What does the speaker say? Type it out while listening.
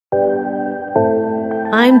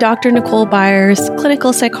I'm Dr. Nicole Byers,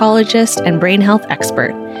 clinical psychologist and brain health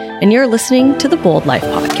expert, and you're listening to the Bold Life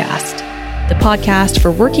Podcast, the podcast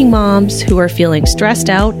for working moms who are feeling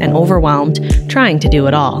stressed out and overwhelmed trying to do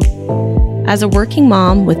it all. As a working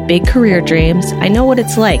mom with big career dreams, I know what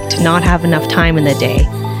it's like to not have enough time in the day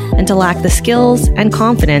and to lack the skills and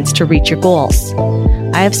confidence to reach your goals.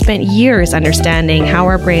 I have spent years understanding how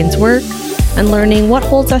our brains work and learning what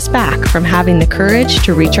holds us back from having the courage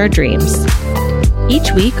to reach our dreams.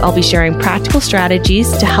 Each week, I'll be sharing practical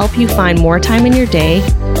strategies to help you find more time in your day,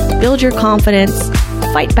 build your confidence,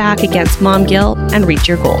 fight back against mom guilt, and reach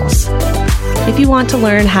your goals. If you want to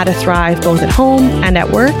learn how to thrive both at home and at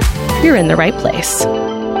work, you're in the right place.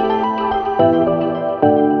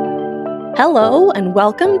 Hello, and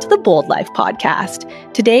welcome to the Bold Life Podcast.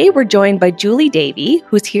 Today, we're joined by Davey,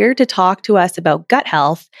 who's here to talk to us about gut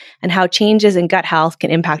health and how changes in gut health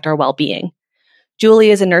can impact our well-being.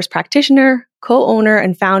 Julie is a nurse practitioner, co-owner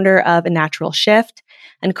and founder of A Natural Shift,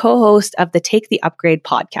 and co-host of the Take the Upgrade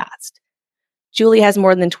podcast. Julie has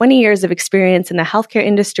more than 20 years of experience in the healthcare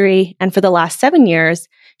industry, and for the last 7 years,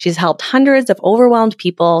 she's helped hundreds of overwhelmed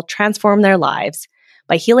people transform their lives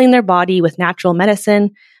by healing their body with natural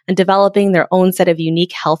medicine and developing their own set of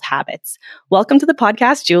unique health habits. Welcome to the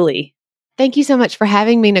podcast, Julie. Thank you so much for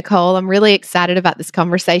having me, Nicole. I'm really excited about this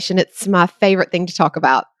conversation. It's my favorite thing to talk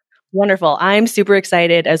about. Wonderful. I'm super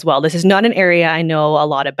excited as well. This is not an area I know a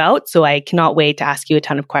lot about, so I cannot wait to ask you a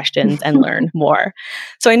ton of questions and learn more.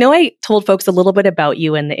 So I know I told folks a little bit about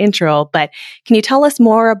you in the intro, but can you tell us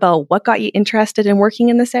more about what got you interested in working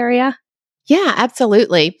in this area? Yeah,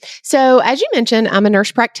 absolutely. So as you mentioned, I'm a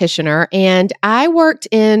nurse practitioner and I worked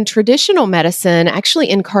in traditional medicine, actually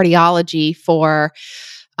in cardiology for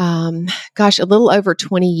a little over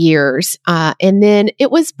 20 years. And then it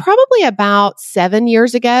was probably about 7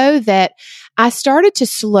 years ago that I started to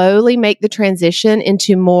slowly make the transition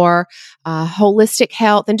into more holistic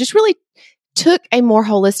health and just really took a more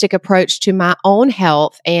holistic approach to my own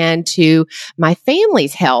health and to my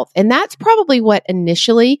family's health. And that's probably what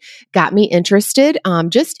initially got me interested,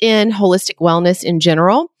 just in holistic wellness in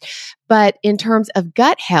general. But in terms of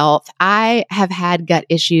gut health, I have had gut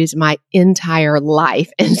issues my entire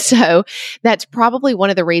life. And so that's probably one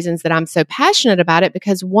of the reasons that I'm so passionate about it,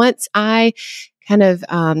 because once I kind of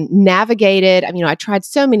navigated, I tried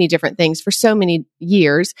so many different things for so many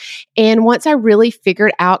years. And once I really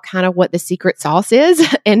figured out kind of what the secret sauce is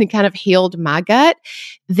and kind of healed my gut,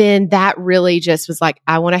 then that really just was like,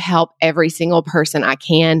 I want to help every single person I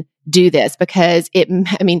can do this, because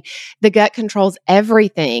the gut controls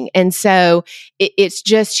everything. And so it's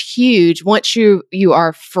just huge once you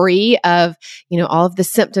are free of, all of the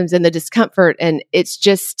symptoms and the discomfort. And it's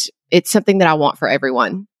something that I want for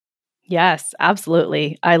everyone. Yes,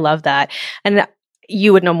 absolutely. I love that. And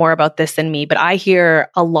you would know more about this than me, but I hear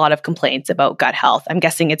a lot of complaints about gut health. I'm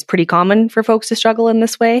guessing it's pretty common for folks to struggle in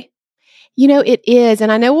this way. It is.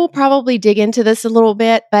 And I know we'll probably dig into this a little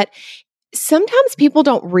bit, but sometimes people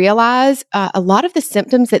don't realize a lot of the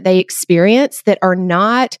symptoms that they experience that are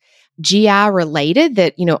not GI related,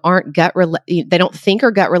 that, aren't they don't think are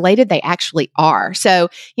gut related, they actually are. So,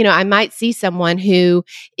 I might see someone who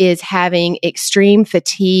is having extreme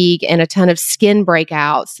fatigue and a ton of skin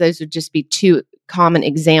breakouts. Those would just be two common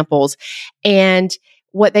examples. And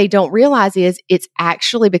what they don't realize is it's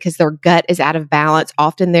actually because their gut is out of balance.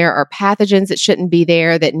 Often there are pathogens that shouldn't be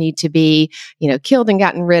there that need to be, killed and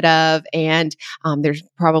gotten rid of. And there's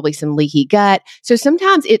probably some leaky gut. So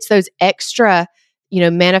sometimes it's those extra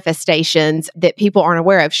manifestations that people aren't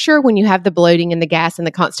aware of. Sure, when you have the bloating and the gas and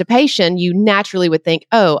the constipation, you naturally would think,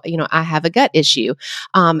 I have a gut issue.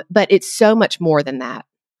 But it's so much more than that.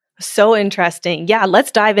 So interesting. Yeah,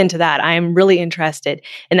 let's dive into that. I am really interested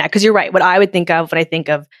in that because you're right. What I would think of when I think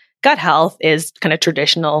of gut health is kind of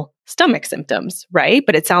traditional stomach symptoms, right?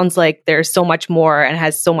 But it sounds like there's so much more and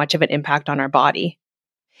has so much of an impact on our body.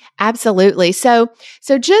 Absolutely. So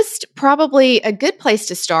just probably a good place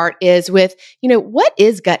to start is with, what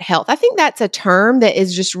is gut health? I think that's a term that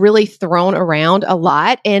is just really thrown around a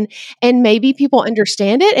lot, and maybe people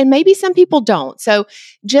understand it and maybe some people don't. So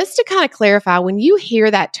just to kind of clarify, when you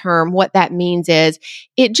hear that term, what that means is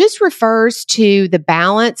it just refers to the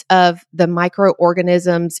balance of the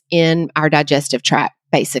microorganisms in our digestive tract.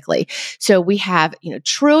 Basically. So we have,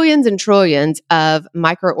 trillions and trillions of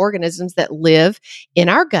microorganisms that live in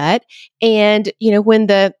our gut. And,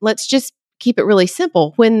 let's just keep it really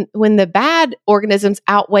simple. When the bad organisms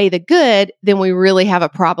outweigh the good, then we really have a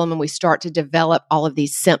problem and we start to develop all of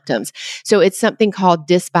these symptoms. So it's something called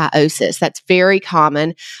dysbiosis. That's very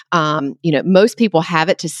common. Most people have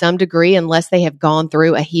it to some degree unless they have gone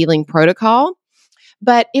through a healing protocol.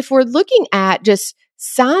 But if we're looking at just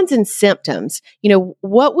signs and symptoms.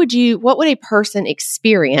 What would a person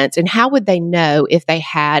experience and how would they know if they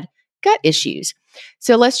had gut issues?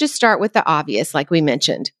 So let's just start with the obvious, like we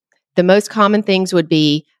mentioned. The most common things would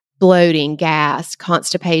be bloating, gas,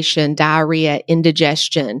 constipation, diarrhea,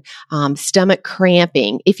 indigestion, stomach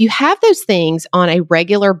cramping. If you have those things on a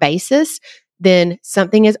regular basis, then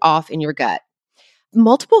something is off in your gut.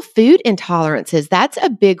 Multiple food intolerances, that's a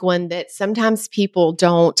big one that sometimes people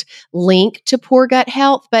don't link to poor gut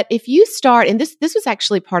health. But if you start, and this was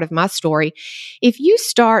actually part of my story, if you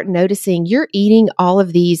start noticing you're eating all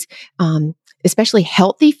of these, especially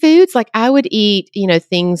healthy foods, like I would eat,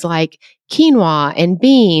 things like quinoa and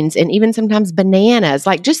beans and even sometimes bananas,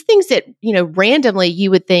 like just things that, randomly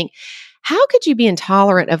you would think, how could you be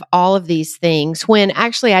intolerant of all of these things when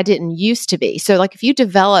actually I didn't used to be? So like if you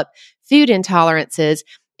develop food intolerances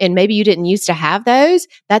and maybe you didn't used to have those,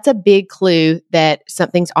 that's a big clue that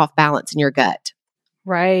something's off balance in your gut.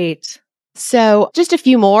 Right. So just a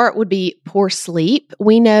few more would be poor sleep.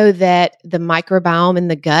 We know that the microbiome in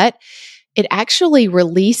the gut, it actually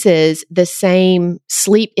releases the same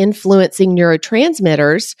sleep influencing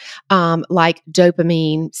neurotransmitters like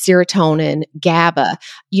dopamine, serotonin, GABA.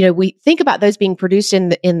 We think about those being produced in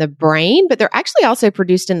the brain, but they're actually also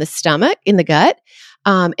produced in the stomach, in the gut.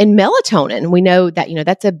 And melatonin, we know that,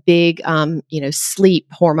 that's a big, sleep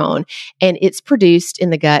hormone, and it's produced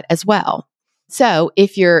in the gut as well. So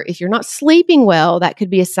if you're not sleeping well, that could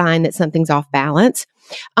be a sign that something's off balance.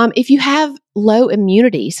 If you have low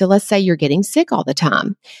immunity, so let's say you're getting sick all the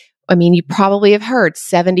time. I mean, you probably have heard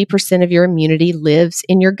 70% of your immunity lives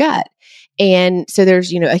in your gut. And so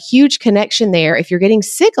there's, a huge connection there. If you're getting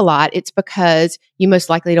sick a lot, it's because you most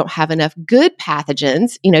likely don't have enough good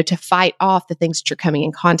pathogens, to fight off the things that you're coming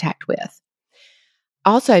in contact with.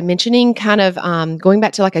 Also mentioning kind of going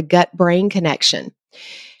back to like a gut-brain connection.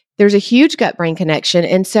 There's a huge gut-brain connection.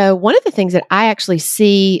 And so one of the things that I actually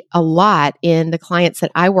see a lot in the clients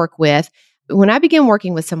that I work with, when I begin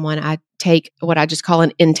working with someone, I take what I just call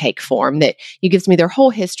an intake form that gives me their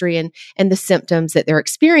whole history and the symptoms that they're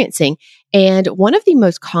experiencing. And one of the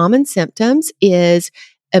most common symptoms is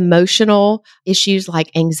emotional issues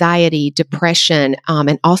like anxiety, depression,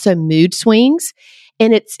 and also mood swings.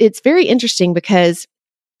 And it's very interesting because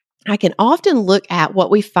I can often look at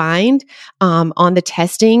what we find on the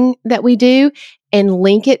testing that we do and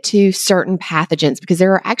link it to certain pathogens, because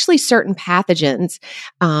there are actually certain pathogens,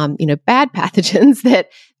 bad pathogens that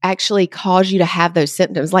actually cause you to have those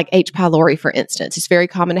symptoms, like H. pylori, for instance. It's very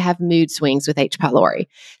common to have mood swings with H. pylori.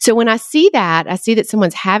 So when I see that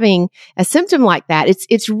someone's having a symptom like that,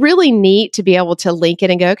 it's really neat to be able to link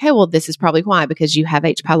it and go, okay, well, this is probably why, because you have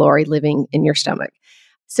H. pylori living in your stomach.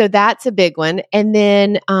 So that's a big one. And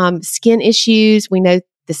then skin issues. We know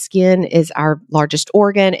the skin is our largest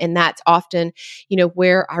organ, and that's often,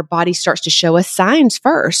 where our body starts to show us signs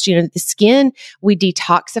first. The skin, we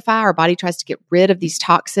detoxify. Our body tries to get rid of these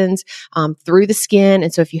toxins through the skin.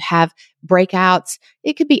 And so if you have breakouts,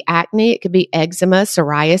 it could be acne, it could be eczema,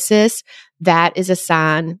 psoriasis. That is a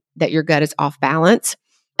sign that your gut is off balance.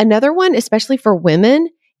 Another one, especially for women,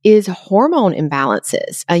 is hormone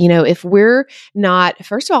imbalances. If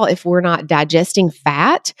we're not digesting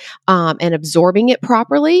fat and absorbing it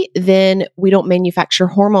properly, then we don't manufacture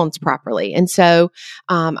hormones properly. And so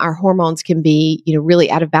our hormones can be, really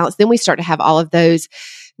out of balance. Then we start to have all of those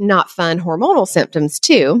not fun hormonal symptoms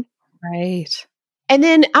too. Right. And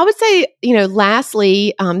then I would say,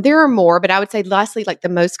 lastly, there are more, but I would say lastly, like the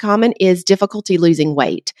most common is difficulty losing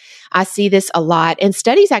weight. I see this a lot. And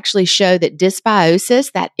studies actually show that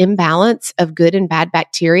dysbiosis, that imbalance of good and bad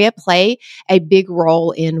bacteria, play a big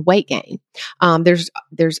role in weight gain. There's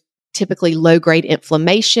typically low grade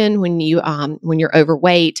inflammation when you're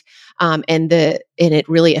overweight, and it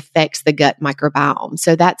really affects the gut microbiome.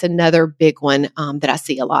 So that's another big one that I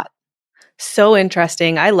see a lot. So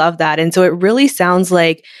interesting. I love that. And so it really sounds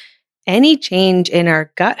like any change in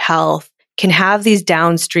our gut health can have these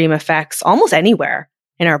downstream effects almost anywhere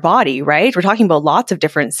in our body, right? We're talking about lots of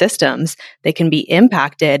different systems that can be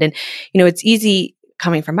impacted. And, it's easy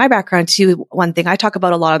coming from my background too. One thing I talk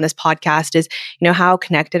about a lot on this podcast is, how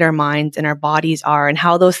connected our minds and our bodies are and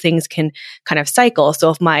how those things can kind of cycle. So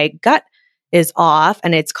if my gut is off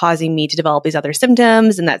and it's causing me to develop these other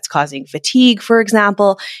symptoms, and that's causing fatigue, for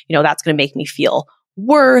example, that's going to make me feel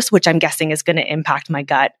worse, which I'm guessing is going to impact my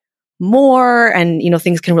gut more. And,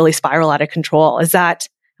 things can really spiral out of control. Am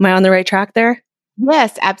I on the right track there?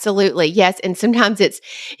 Yes, absolutely. Yes. And sometimes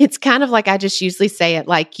it's kind of like I just usually say it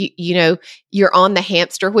like you're on the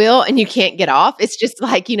hamster wheel and you can't get off. It's just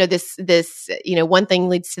like, this one thing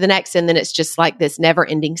leads to the next and then it's just like this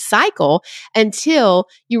never-ending cycle until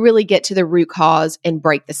you really get to the root cause and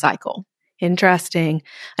break the cycle. Interesting.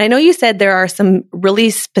 I know you said there are some really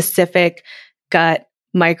specific gut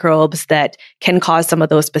microbes that can cause some of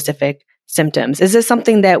those specific symptoms. Is this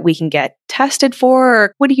something that we can get tested for,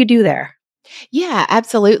 or what do you do there? Yeah,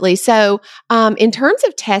 absolutely. So, in terms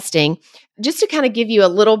of testing, just to kind of give you a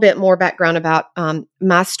little bit more background about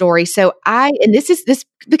my story. So, and this is this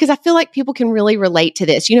because I feel like people can really relate to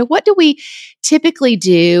this. What do we typically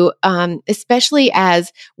do, especially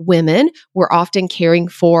as women? We're often caring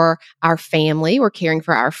for our family, we're caring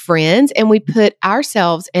for our friends, and we put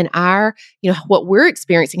ourselves and what we're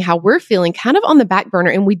experiencing, how we're feeling kind of on the back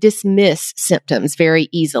burner, and we dismiss symptoms very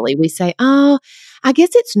easily. We say, oh, I guess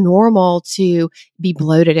it's normal to be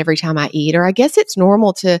bloated every time I eat, or I guess it's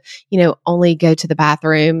normal to, only go to the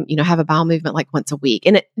bathroom, have a bowel movement like once a week.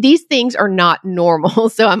 And these things are not normal.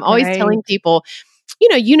 So I'm always telling people,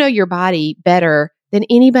 you know your body better than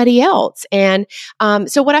anybody else. And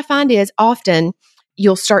so what I find is often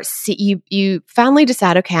you'll start you finally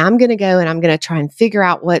decide, okay, I'm going to go and I'm going to try and figure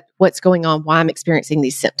out what's going on, why I'm experiencing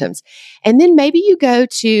these symptoms. And then maybe you go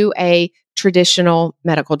to a traditional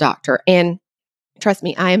medical doctor. And trust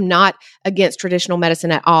me, I am not against traditional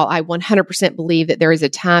medicine at all. I 100% believe that there is a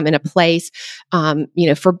time and a place,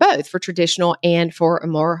 for both, for traditional and for a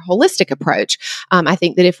more holistic approach. I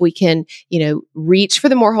think that if we can, reach for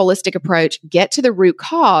the more holistic approach, get to the root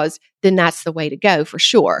cause, then that's the way to go for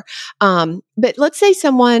sure. But let's say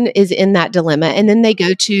someone is in that dilemma and then they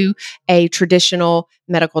go to a traditional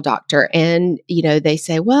medical doctor and, they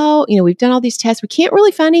say, well, we've done all these tests. We can't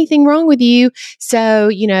really find anything wrong with you.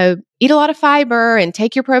 So, eat a lot of fiber and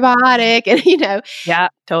take your probiotic and, Yeah,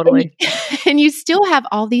 totally. and you still have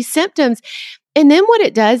all these symptoms. And then what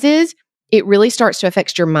it does is it really starts to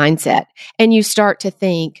affect your mindset and you start to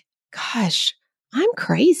think, gosh, I'm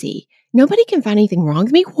crazy. Nobody can find anything wrong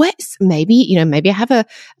with me. Maybe I have a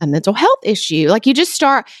mental health issue. Like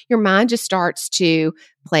your mind just starts to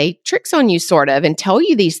play tricks on you sort of and tell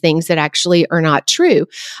you these things that actually are not true.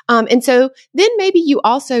 And so then maybe you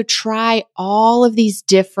also try all of these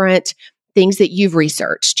different things that you've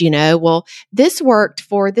researched, well, this worked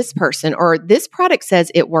for this person or this product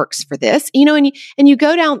says it works for this, and you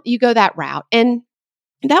go that route. And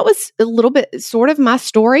that was a little bit sort of my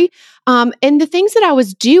story. And the things that I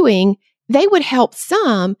was doing, they would help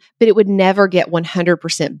some, but it would never get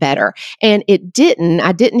 100% better. And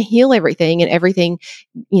I didn't heal everything and everything,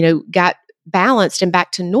 got balanced and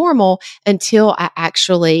back to normal until I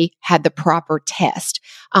actually had the proper test.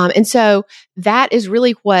 And so that is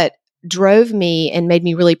really what drove me and made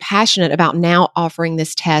me really passionate about now offering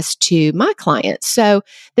this test to my clients. So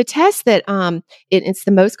the test that it's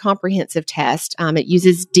the most comprehensive test. It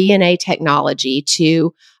uses DNA technology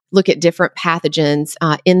to look at different pathogens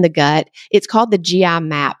in the gut. It's called the GI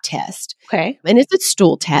map test. Okay. And it's a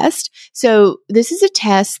stool test. So this is a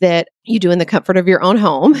test that you do in the comfort of your own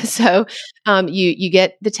home. So you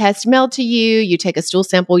get the test mailed to you, you take a stool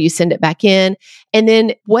sample, you send it back in. And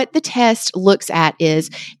then what the test looks at is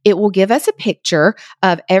it will give us a picture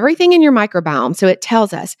of everything in your microbiome. So it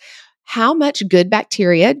tells us how much good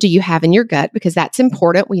bacteria do you have in your gut? Because that's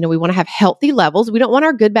important. We want to have healthy levels. We don't want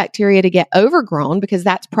our good bacteria to get overgrown because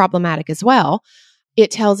that's problematic as well. It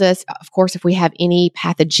tells us, of course, if we have any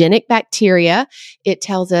pathogenic bacteria. It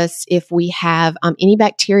tells us if we have any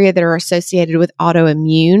bacteria that are associated with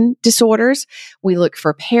autoimmune disorders. We look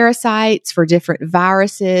for parasites, for different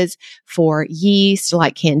viruses, for yeast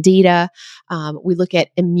like Candida. We look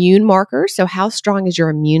at immune markers. So how strong is your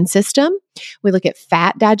immune system? We look at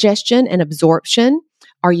fat digestion and absorption.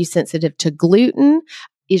 Are you sensitive to gluten?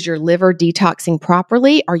 Is your liver detoxing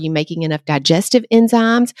properly? Are you making enough digestive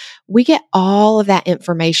enzymes? We get all of that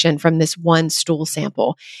information from this one stool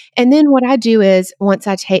sample. And then what I do is once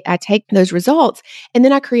I take those results and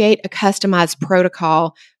then I create a customized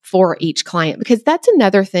protocol for each client, because that's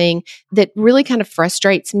another thing that really kind of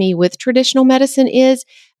frustrates me with traditional medicine is,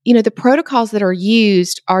 the protocols that are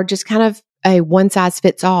used are just kind of a one size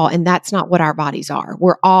fits all. And that's not what our bodies are.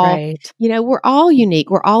 We're all, Right. we're all unique.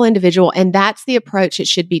 We're all individual. And that's the approach that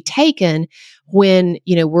should be taken when,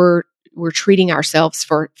 we're treating ourselves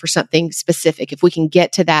for something specific. If we can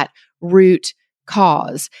get to that root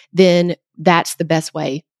cause, then that's the best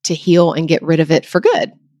way to heal and get rid of it for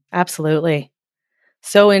good. Absolutely.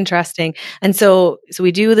 So interesting. And so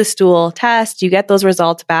we do the stool test, you get those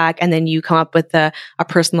results back, and then you come up with a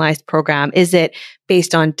personalized program. Is it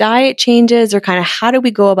based on diet changes or kind of how do we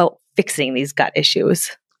go about fixing these gut issues?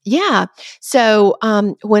 Yeah. So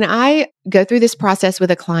when I go through this process with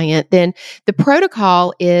a client, then the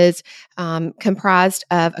protocol is comprised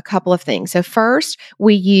of a couple of things. So first,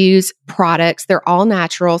 we use products. They're all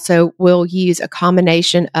natural. So we'll use a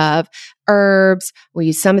combination of herbs. We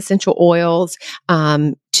use some essential oils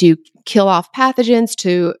to kill off pathogens,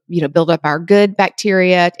 to build up our good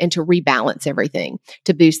bacteria, and to rebalance everything,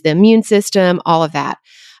 to boost the immune system, all of that.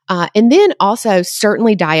 And then also,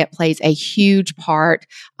 certainly diet plays a huge part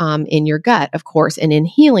in your gut, of course, and in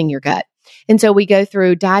healing your gut. And so we go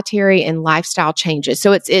through dietary and lifestyle changes.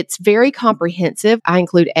 So it's very comprehensive. I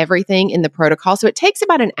include everything in the protocol. So it takes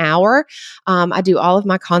about an hour. I do all of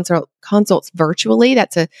my consults virtually.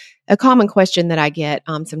 That's a common question that I get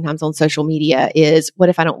sometimes on social media is, what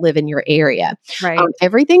if I don't live in your area? Right.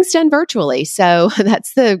 Everything's done virtually. So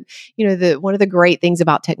that's the one of the great things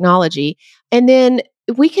about technology. And then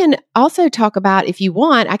we can also talk about, if you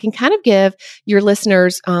want, I can kind of give your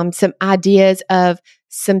listeners some ideas of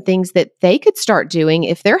some things that they could start doing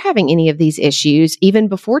if they're having any of these issues, even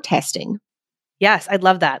before testing. Yes, I'd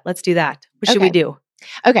love that. Let's do that. What should we do?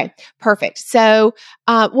 Okay, perfect. So,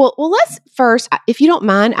 well, let's first, if you don't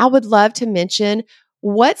mind, I would love to mention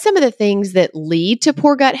what some of the things that lead to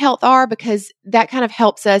poor gut health are, because that kind of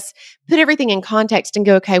helps us put everything in context and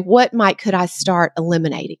go, okay, what could I start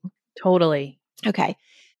eliminating? Totally. Okay.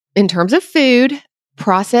 In terms of food,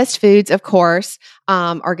 processed foods, of course,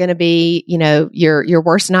 are going to be, your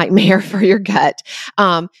worst nightmare for your gut.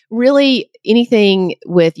 Really anything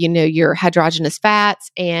with, your hydrogenous fats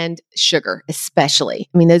and sugar, especially.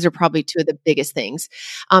 I mean, those are probably two of the biggest things.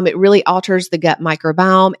 It really alters the gut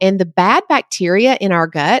microbiome, and the bad bacteria in our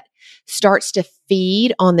gut starts to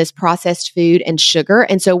feed on this processed food and sugar.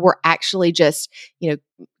 And so we're actually just,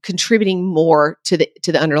 contributing more to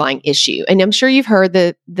the underlying issue. And I'm sure you've heard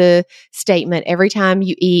the statement, every time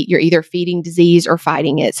you eat, you're either feeding disease or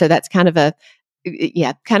fighting it. So that's kind of a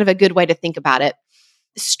good way to think about it.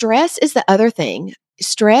 Stress is the other thing.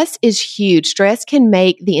 Stress is huge. Stress can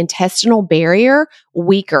make the intestinal barrier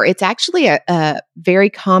weaker. It's actually a very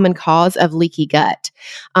common cause of leaky gut,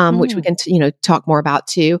 which we can, talk more about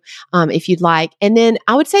too, if you'd like. And then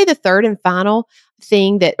I would say the third and final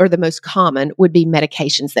thing or the most common would be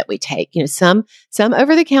medications that we take. Some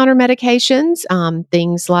over-the-counter medications,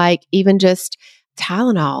 things like even just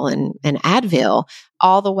Tylenol and Advil,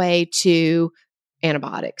 all the way to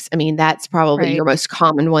antibiotics. I mean, that's probably your most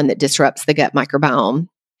common one that disrupts the gut microbiome.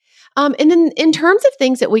 And then in terms of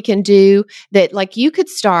things that we can do that, like, you could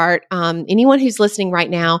start, anyone who's listening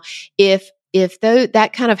right now, if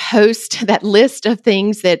that kind of that list of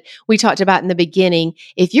things that we talked about in the beginning,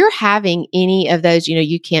 if you're having any of those,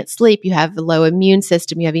 you can't sleep, you have a low immune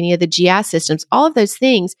system, you have any of the GI systems, all of those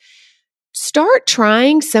things, start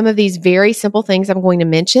trying some of these very simple things I'm going to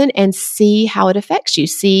mention and see how it affects you.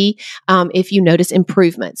 See if you notice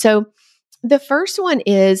improvement. So the first one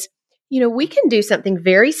is, we can do something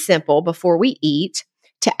very simple before we eat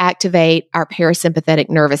to activate our parasympathetic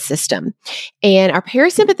nervous system. And our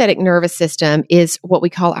parasympathetic nervous system is what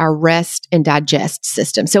we call our rest and digest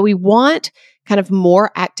system. So we want kind of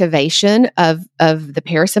more activation of the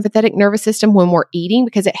parasympathetic nervous system when we're eating,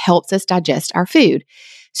 because it helps us digest our food.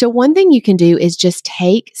 So one thing you can do is just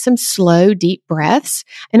take some slow, deep breaths.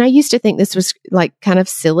 And I used to think this was like kind of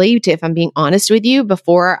silly, if I'm being honest with you.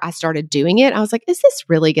 Before I started doing it, I was like, is this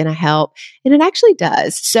really going to help? And it actually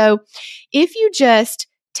does. So if you just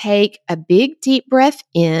take a big, deep breath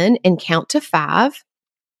in and count to 5,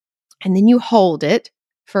 and then you hold it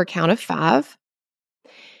for a count of 5,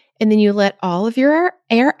 and then you let all of your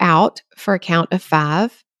air out for a count of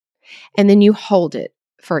 5, and then you hold it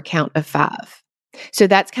for a count of 5. So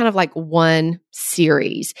that's kind of like one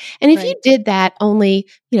series. And if you did that only,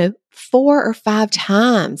 4 or 5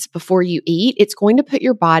 times before you eat, it's going to put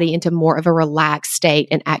your body into more of a relaxed state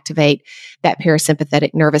and activate that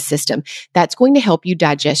parasympathetic nervous system. That's going to help you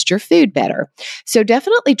digest your food better. So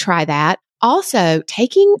definitely try that. Also,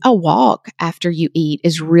 taking a walk after you eat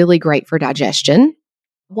is really great for digestion.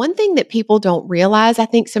 One thing that people don't realize, I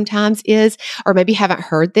think sometimes is, or maybe haven't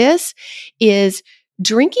heard this, is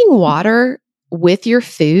drinking water with your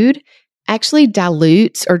food actually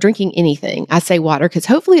dilutes, or drinking anything. I say water because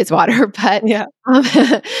hopefully it's water, but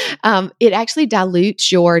it actually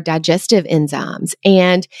dilutes your digestive enzymes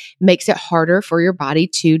and makes it harder for your body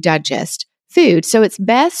to digest food. So it's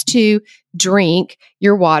best to drink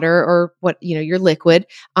your water or your liquid,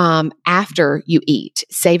 after you eat.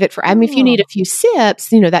 Save it for, I mean, if you need a few sips,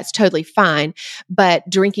 that's totally fine. But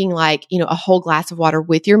drinking a whole glass of water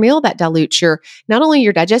with your meal, that dilutes not only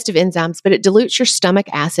your digestive enzymes, but it dilutes your stomach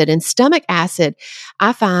acid. And stomach acid,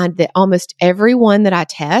 I find that almost everyone that I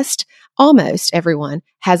test, almost everyone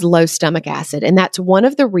has low stomach acid. And that's one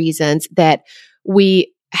of the reasons that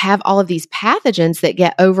we have all of these pathogens that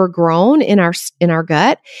get overgrown in our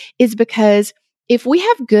gut, is because if we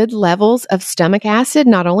have good levels of stomach acid,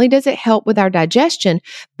 not only does it help with our digestion,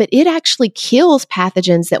 but it actually kills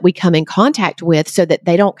pathogens that we come in contact with so that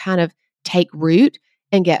they don't kind of take root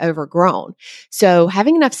and get overgrown. So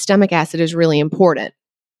having enough stomach acid is really important.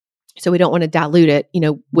 So we don't want to dilute it,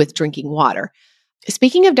 with drinking water.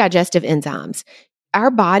 Speaking of digestive enzymes, our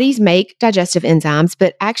bodies make digestive enzymes,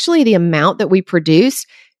 but actually the amount that we produce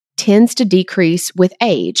tends to decrease with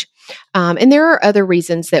age. And there are other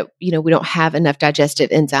reasons that, we don't have enough digestive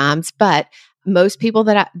enzymes, but most people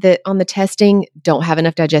that on the testing don't have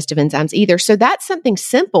enough digestive enzymes either. So that's something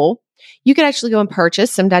simple. You could actually go and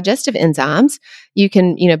purchase some digestive enzymes. You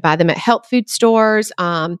can, buy them at health food stores,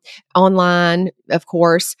 online, of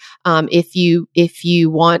course. If you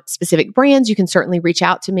want specific brands, you can certainly reach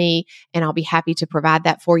out to me and I'll be happy to provide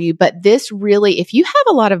that for you. But this really, if you have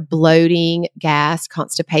a lot of bloating, gas,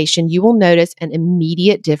 constipation, you will notice an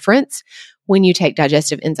immediate difference when you take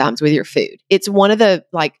digestive enzymes with your food. It's one of the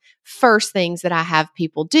first things that I have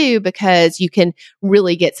people do because you can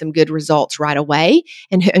really get some good results right away.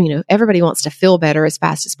 And, everybody wants to feel better as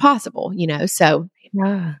fast as possible, so.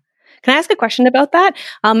 Yeah. Can I ask a question about that?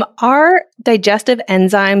 Are digestive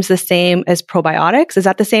enzymes the same as probiotics? Is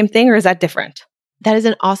that the same thing or is that different? That is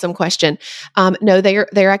an awesome question. No,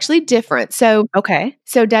 they're actually different. So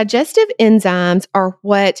digestive enzymes are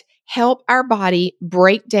what help our body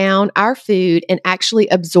break down our food and actually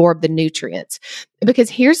absorb the nutrients. Because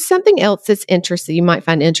here's something else that's interesting, you might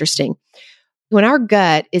find interesting. When our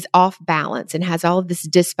gut is off balance and has all of this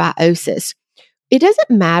dysbiosis, it doesn't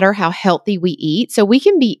matter how healthy we eat. So we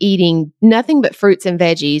can be eating nothing but fruits and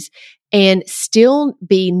veggies and still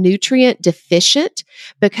be nutrient deficient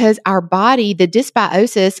because our body, the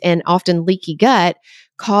dysbiosis and often leaky gut,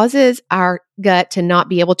 causes our gut to not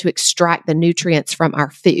be able to extract the nutrients from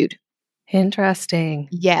our food. Interesting.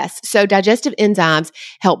 Yes. So digestive enzymes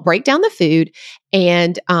help break down the food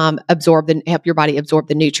and help your body absorb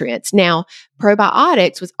the nutrients. Now,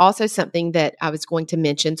 probiotics was also something that I was going to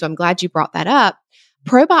mention. So I'm glad you brought that up.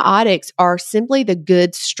 Probiotics are simply the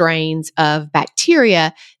good strains of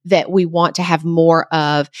bacteria that we want to have more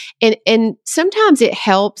of. And sometimes it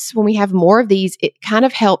helps when we have more of these, it kind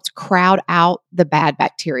of helps crowd out the bad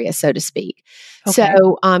bacteria, so to speak. Okay.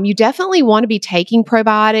 So you definitely want to be taking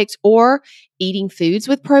probiotics or eating foods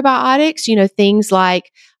with probiotics, things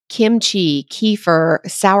like kimchi, kefir,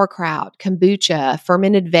 sauerkraut, kombucha,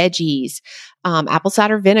 fermented veggies, apple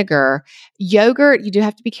cider vinegar, yogurt. You do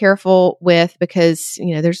have to be careful with because,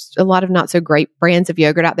 there's a lot of not so great brands of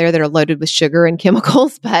yogurt out there that are loaded with sugar and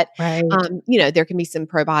chemicals, but, right. There can be some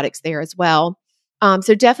probiotics there as well.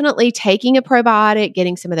 So definitely taking a probiotic,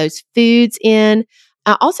 getting some of those foods in.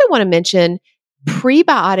 I also want to mention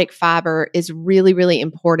prebiotic fiber is really, really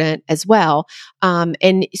important as well.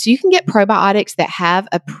 And so you can get probiotics that have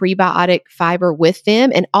a prebiotic fiber with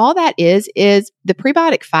them. And all that is the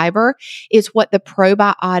prebiotic fiber is what the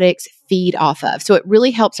probiotics feed off of. So it really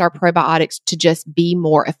helps our probiotics to just be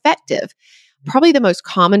more effective. Probably the most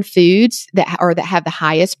common foods that have the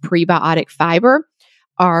highest prebiotic fiber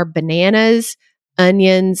are bananas,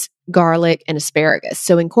 onions, garlic, and asparagus.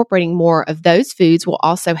 So incorporating more of those foods will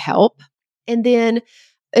also help. And then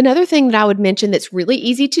another thing that I would mention that's really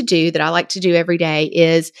easy to do that I like to do every day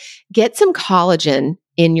is get some collagen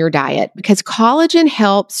in your diet because collagen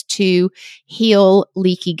helps to heal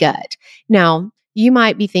leaky gut. Now, you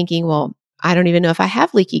might be thinking, well, I don't even know if I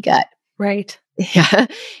have leaky gut. Right. Yeah.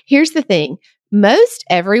 Here's the thing. Most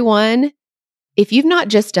everyone, if you've not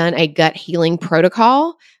just done a gut healing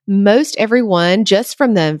protocol, most everyone, just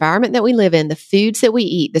from the environment that we live in, the foods that we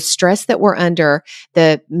eat, the stress that we're under,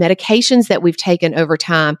 the medications that we've taken over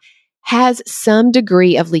time, has some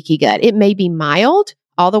degree of leaky gut. It may be mild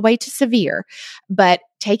all the way to severe, but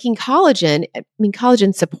taking collagen,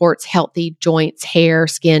 collagen supports healthy joints, hair,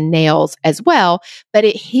 skin, nails as well, but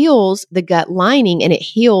it heals the gut lining and it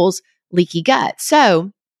heals leaky gut.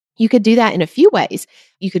 So you could do that in a few ways.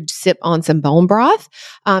 You could sip on some bone broth.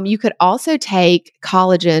 You could also take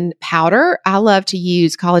collagen powder. I love to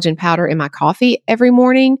use collagen powder in my coffee every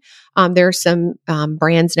morning. There are some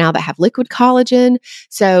brands now that have liquid collagen.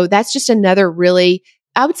 So that's just another really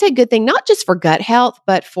I would say a good thing, not just for gut health,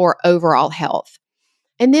 but for overall health.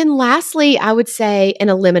 And then lastly, I would say an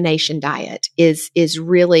elimination diet is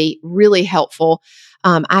really, really helpful.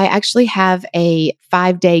 I actually have a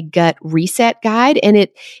 5-day gut reset guide, and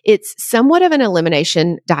it's somewhat of an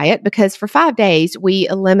elimination diet because for 5 days we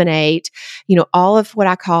eliminate, all of what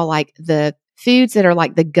I call like the foods that are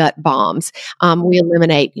like the gut bombs. We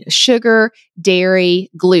eliminate sugar,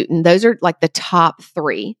 dairy, gluten. Those are like the top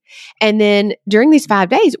 3. And then during these 5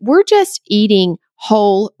 days, we're just eating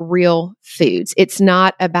whole, real foods. It's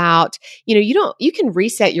not about, you can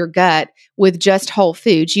reset your gut with just whole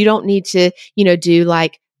foods. You don't need to, do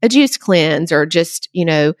like a juice cleanse or just,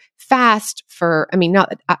 fast for,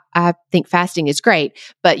 I think fasting is great,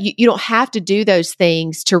 but you don't have to do those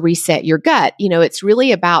things to reset your gut. It's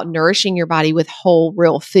really about nourishing your body with whole,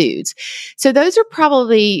 real foods. So those are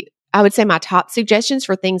probably, I would say, my top suggestions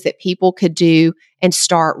for things that people could do and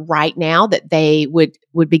start right now that they would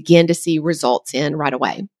begin to see results in right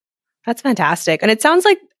away. That's fantastic. And it sounds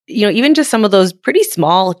like, even just some of those pretty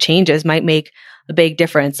small changes might make a big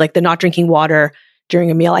difference, like the not drinking water during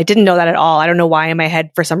a meal. I didn't know that at all. I don't know why in my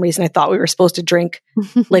head, for some reason, I thought we were supposed to drink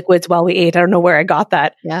liquids while we ate. I don't know where I got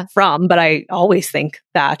that from, but I always think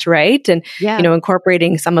that, right? And,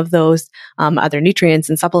 incorporating some of those other nutrients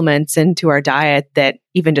and supplements into our diet that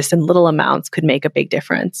even just in little amounts could make a big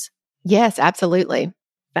difference. Yes, absolutely.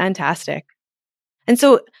 Fantastic. And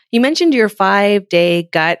so you mentioned your 5-day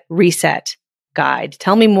gut reset guide.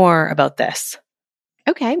 Tell me more about this.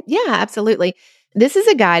 Okay. Yeah, absolutely. This is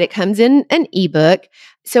a guide. It comes in an ebook.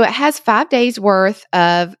 So it has 5 days worth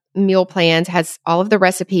of meal plans, has all of the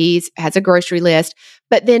recipes, has a grocery list.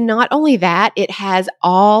 But then not only that, it has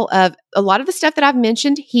a lot of the stuff that I've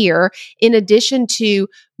mentioned here, in addition to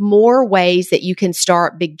more ways that you can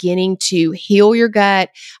start beginning to heal your gut,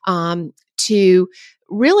 to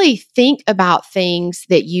really think about things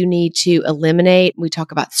that you need to eliminate. We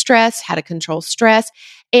talk about stress, how to control stress.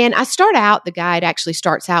 And the guide actually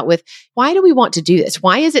starts out with, why do we want to do this?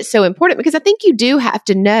 Why is it so important? Because I think you do have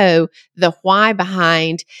to know the why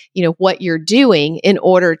behind, what you're doing in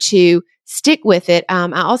order to stick with it.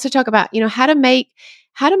 I also talk about, how to make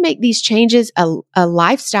these changes a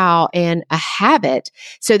lifestyle and a habit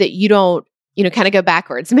so that you don't, kind of go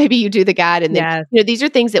backwards. Maybe you do the guide and then, these are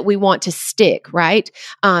things that we want to stick, right?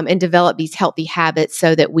 And develop these healthy habits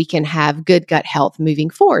so that we can have good gut health moving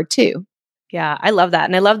forward too. Yeah, I love that.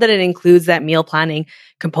 And I love that it includes that meal planning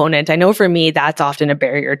component. I know for me, that's often a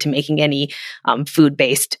barrier to making any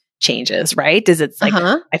food-based changes, right? It's like,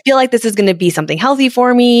 I feel like this is going to be something healthy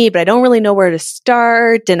for me, but I don't really know where to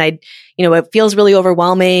start. And it feels really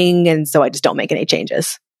overwhelming. And so I just don't make any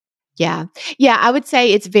changes. Yeah. Yeah. I would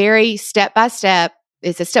say it's very step-by-step.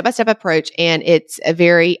 It's a step-by-step approach, and it's a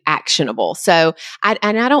very actionable. So I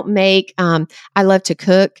don't make, I love to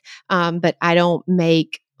cook, but I don't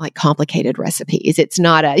make like complicated recipes. It's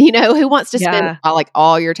not who wants to spend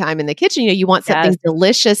all your time in the kitchen? You want something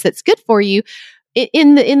delicious that's good for you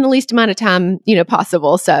in the least amount of time,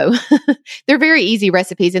 possible. So they're very easy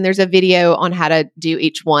recipes, and there's a video on how to do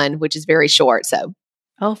each one, which is very short. So,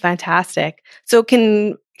 oh, fantastic. So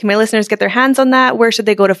can my listeners get their hands on that? Where should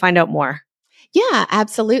they go to find out more? Yeah,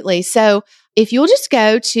 absolutely. So if you'll just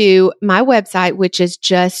go to my website, which is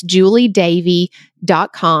just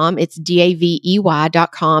juliedavey.com, it's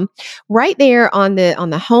DAVEY.com. Right there on the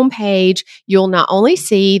homepage, you'll not only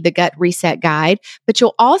see the gut reset guide, but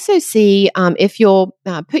you'll also see, if you'll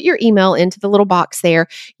put your email into the little box there,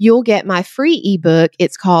 you'll get my free ebook.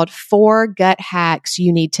 It's called 4 Gut Hacks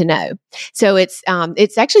You Need to Know. So it's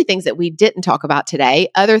actually things that we didn't talk about today,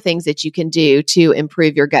 other things that you can do to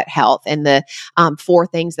improve your gut health, and the 4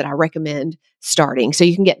 things that I recommend starting. So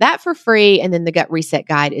you can get that for free. And then the gut reset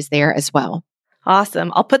guide is there as well.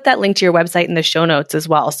 Awesome. I'll put that link to your website in the show notes as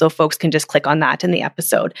well. So folks can just click on that in the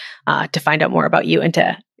episode to find out more about you and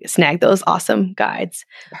to snag those awesome guides.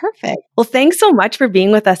 Perfect. Well, thanks so much for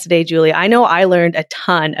being with us today, Julie. I know I learned a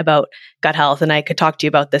ton about gut health, and I could talk to you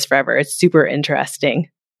about this forever. It's super interesting.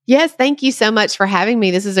 Yes. Thank you so much for having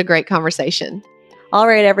me. This is a great conversation. All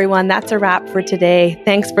right, everyone, that's a wrap for today.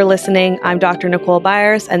 Thanks for listening. I'm Dr. Nicole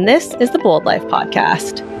Byers, and this is the Bold Life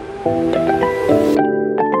Podcast.